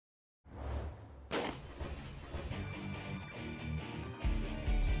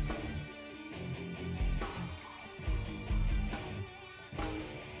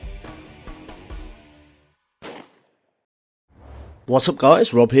What's up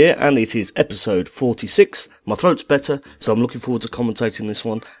guys, Rob here, and it is episode 46. My throat's better, so I'm looking forward to commentating this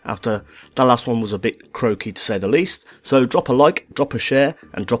one after that last one was a bit croaky to say the least. So drop a like, drop a share,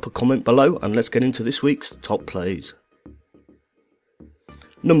 and drop a comment below, and let's get into this week's top plays.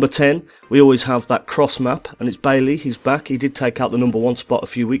 Number 10, we always have that cross map, and it's Bailey. He's back. He did take out the number 1 spot a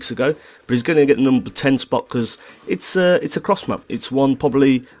few weeks ago, but he's going to get the number 10 spot because it's a cross map. It's one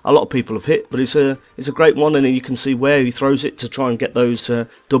probably a lot of people have hit, but it's a great one, and then you can see where he throws it to try and get those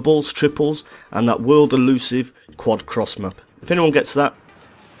doubles, triples, and that world elusive quad cross map. If anyone gets that,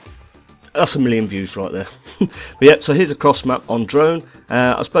 that's a million views right there. But yeah, so here's a cross map on drone.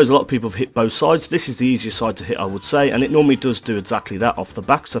 I suppose a lot of people have hit both sides. This is the easiest side to hit, I would say, and it normally does do exactly that off the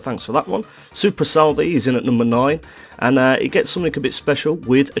back, so thanks for that one. Super Salvi is in at number 9, and he gets something a bit special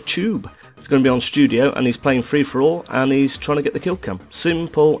with a tube. It's going to be on studio, and he's playing free for all, and he's trying to get the kill cam.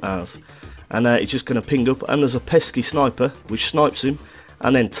 Simple as. And he's just going to ping up, and there's a pesky sniper which snipes him,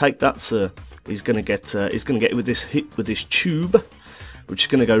 and then take that, sir. He's going to get it with this hit with this tube, which is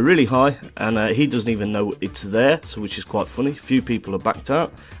going to go really high, and he doesn't even know it's there, so which is quite funny. Few people are backed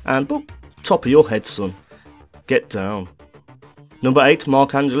out, and boop, top of your head, son. Get down. Number 8,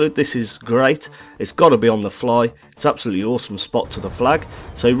 Mark Angelo. This is great. It's got to be on the fly. It's absolutely awesome spot to the flag.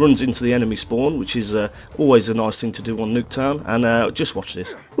 So he runs into the enemy spawn, which is always a nice thing to do on Nuketown, and just watch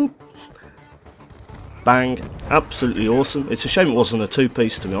this. Boop. Bang, absolutely awesome. It's a shame it wasn't a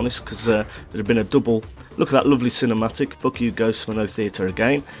 2-piece, to be honest, because there'd have been a double. Look at that lovely cinematic. Fuck you, Ghosts for no theatre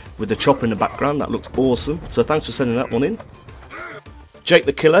again, with the chopper in the background. That looks awesome. So thanks for sending that one in. Jake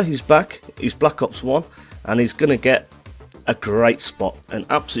the Killer, he's back. He's Black Ops 1, and he's going to get a great spot, an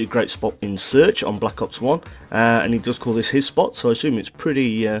absolutely great spot in search on Black Ops 1, and he does call this his spot, so I assume it's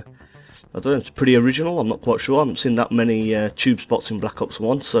pretty I don't know, it's pretty original. I'm not quite sure. I haven't seen that many tube spots in Black Ops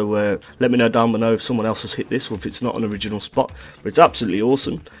 1, so let me know down below if someone else has hit this or if it's not an original spot. But it's absolutely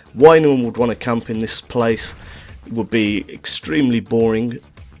awesome. Why anyone would want to camp in this place would be extremely boring.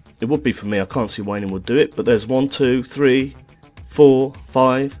 It would be for me. I can't see why anyone would do it. But there's 1, 2, 3, 4,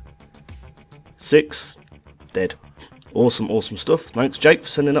 5, 6, dead. Awesome, awesome stuff. Thanks, Jake, for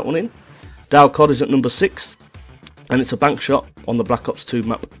sending that one in. COD is at number 6. And it's a Bankshot on the Black Ops 2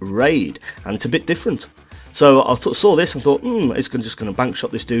 map Raid, and it's a bit different. So I saw this and thought, it's just going to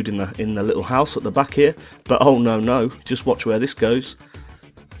Bankshot this dude in the little house at the back here. But oh no, just watch where this goes.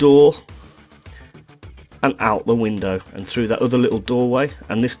 Door, and out the window, and through that other little doorway.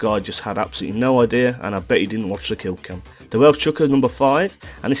 And this guy just had absolutely no idea, and I bet he didn't watch the kill cam. The Welsh Chucker is number 5,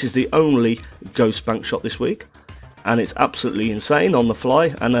 and this is the only Ghost Bankshot this week. And it's absolutely insane on the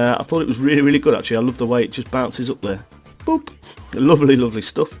fly, and I thought it was really, really good actually. I love the way it just bounces up there. Boop. Lovely, lovely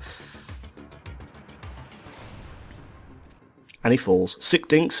stuff. And he falls. Sick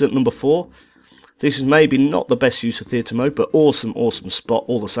Dinks at number 4. This is maybe not the best use of theatre mode, but awesome, awesome spot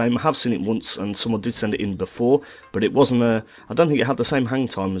all the same. I have seen it once, and someone did send it in before, but it wasn't I don't think it had the same hang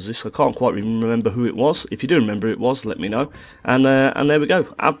time as this. I can't quite remember who it was. If you do remember who it was, let me know. And there we go.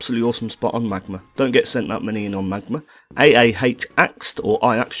 Absolutely awesome spot on Magma. Don't get sent that many in on Magma. AAH Axed, or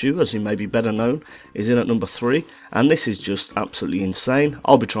I Axe You, as he may be better known, is in at number 3. And this is just absolutely insane.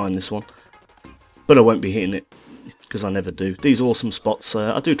 I'll be trying this one, but I won't be hitting it, because I never do. These awesome spots,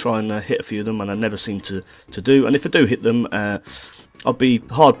 I do try and hit a few of them, and I never seem to do. And if I do hit them, I'll be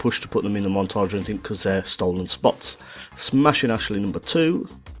hard pushed to put them in the montage or anything, because they're stolen spots. Smashing Ashley number 2.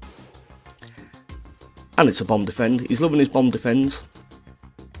 And it's a bomb defend. He's loving his bomb defends.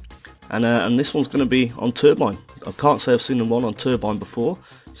 And this one's going to be on Turbine. I can't say I've seen one on Turbine before.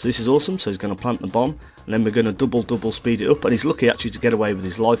 So this is awesome. So he's going to plant the bomb, and then we're going to double speed it up. And he's lucky actually to get away with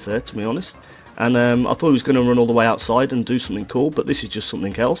his life there, to be honest. And I thought he was going to run all the way outside and do something cool, but this is just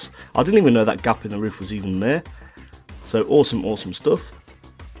something else. I didn't even know that gap in the roof was even there. So awesome, awesome stuff.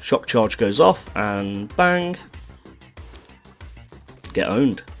 Shock charge goes off, and bang. Get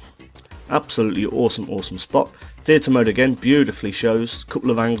owned. Absolutely awesome, awesome spot. Theatre mode again, beautifully shows a couple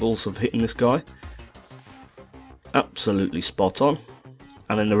of angles of hitting this guy. Absolutely spot on.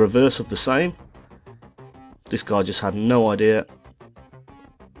 And then the reverse of the same. This guy just had no idea.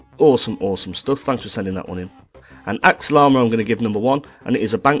 Awesome, awesome stuff. Thanks for sending that one in. And Axe Lama I'm going to give number 1, and it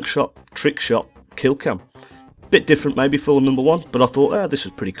is a Bankshot trick shot kill cam. Bit different maybe for number 1, but I thought this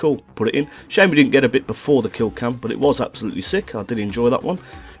was pretty cool. Put it in. Shame we didn't get a bit before the kill cam, but it was absolutely sick. I did enjoy that one.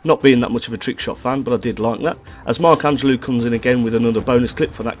 not being that much of a trick shot fan, but I did like that. As Mark Angelo comes in again with another bonus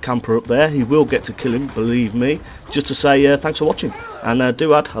clip for that camper up there, he will get to kill him, believe me. Just to say thanks for watching, and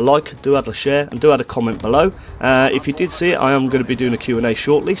do add a like, do add a share, and do add a comment below. If you did see it, I am going to be doing a Q&A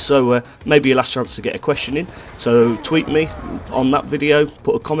shortly, so maybe your last chance to get a question in. So tweet me on that video,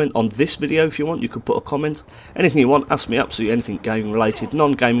 put a comment on this video if you want. You could put a comment, anything you want. Ask me absolutely anything gaming related,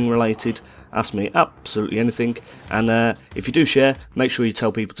 non-gaming related. Ask me absolutely anything. And if you do share, make sure you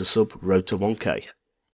tell people to sub Road to 1K.